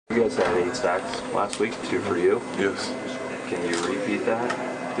You guys had 8 sacks last week, 2 for you. Yes. Can you repeat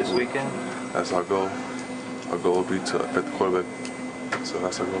that this weekend? That's our goal. Our goal will be to affect the quarterback. So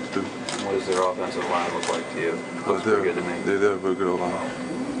that's our goal to do. What does their offensive line look like to you? Looks pretty good to me. They're a very good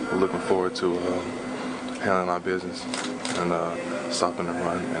O-line. We're looking forward to handling our business and stopping the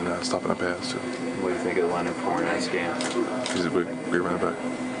run and stopping the pass too. What do you think of Leonard Fournette's game? He's a great running back.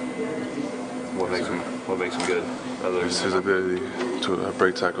 What makes him good? Other His ability to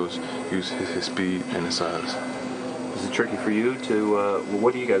break tackles, use his speed and his size. Is it tricky for you to?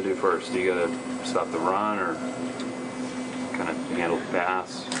 What do you got to do first? Do you got to stop the run or kind of handle the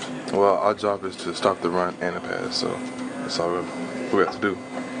pass? Well, our job is to stop the run and the pass, so that's all we have to do.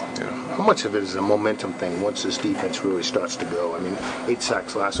 Yeah. How much of it is a momentum thing once this defense really starts to go? I mean, 8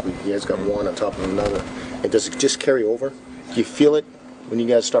 sacks last week. You guys got one on top of another. And does it just carry over? Do you feel it when you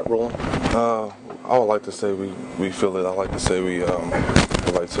guys start rolling? I would like to say we feel it. I like to say we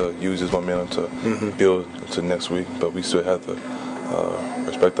would like to use this momentum to build to next week, but we still have to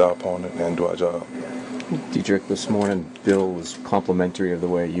respect our opponent and do our job. Diedrich, this morning, Bill was complimentary of the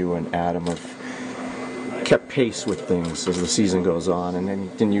way you and Adam have kept pace with things as the season goes on, and then he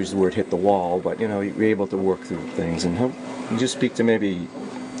didn't use the word hit the wall, but you're able to work through things. And you just speak to maybe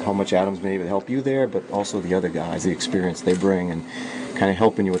how much Adam's been able to help you there, but also the other guys, the experience they bring, and kind of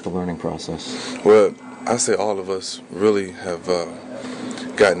helping you with the learning process. Well, I say all of us really have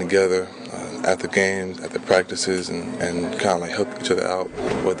gotten together after games, after practices, and kind of like helped each other out,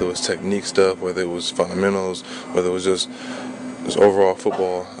 whether it was technique stuff, whether it was fundamentals, whether it was just overall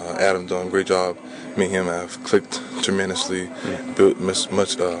football. Adam done a great job. Me and him have clicked tremendously, built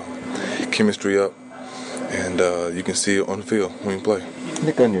much chemistry up, and you can see it on the field when you play. I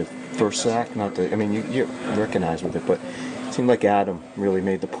think on your first sack, you recognize with it, but it seemed like Adam really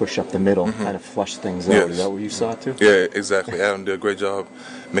made the push up the middle, kind of flushed things out. Yes. Is that what you saw too? Yeah, exactly. Adam did a great job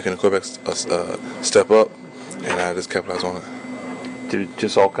making the quarterback step up, and I just capitalized on it. Did it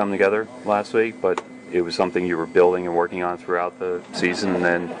just all come together last week, but it was something you were building and working on throughout the season, and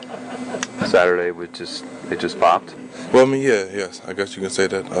then Saturday it just popped? Well, yes, I guess you can say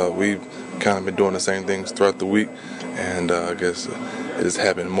that. We've kind of been doing the same things throughout the week, and I guess it has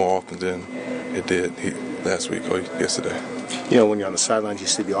happened more often than it did last week or yesterday. When you're on the sidelines, you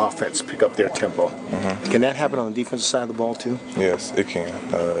see the offense pick up their tempo. Can that happen on the defensive side of the ball too? Yes, it can.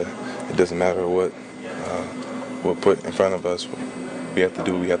 It doesn't matter what we'll put in front of us. We have to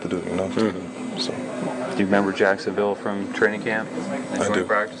do what we have to do, So. Do you remember Jacksonville from training camp and joint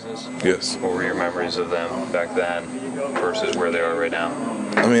practices? Yes. What were your memories of them back then versus where they are right now?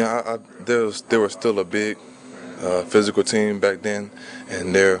 I mean, they were still a big physical team back then,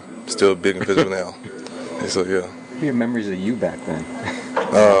 and they're still big and physical now. And so, yeah. What are your memories of you back then?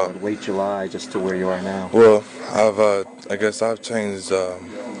 Late July, just to where you are now. Well, I guess I've changed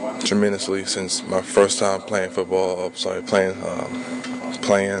tremendously since my first time playing football.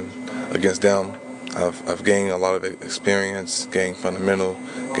 Playing against them. I've gained a lot of experience, gained fundamental,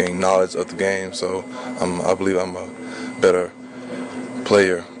 gained knowledge of the game. So I believe I'm a better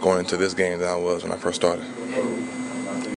player going into this game than I was when I first started.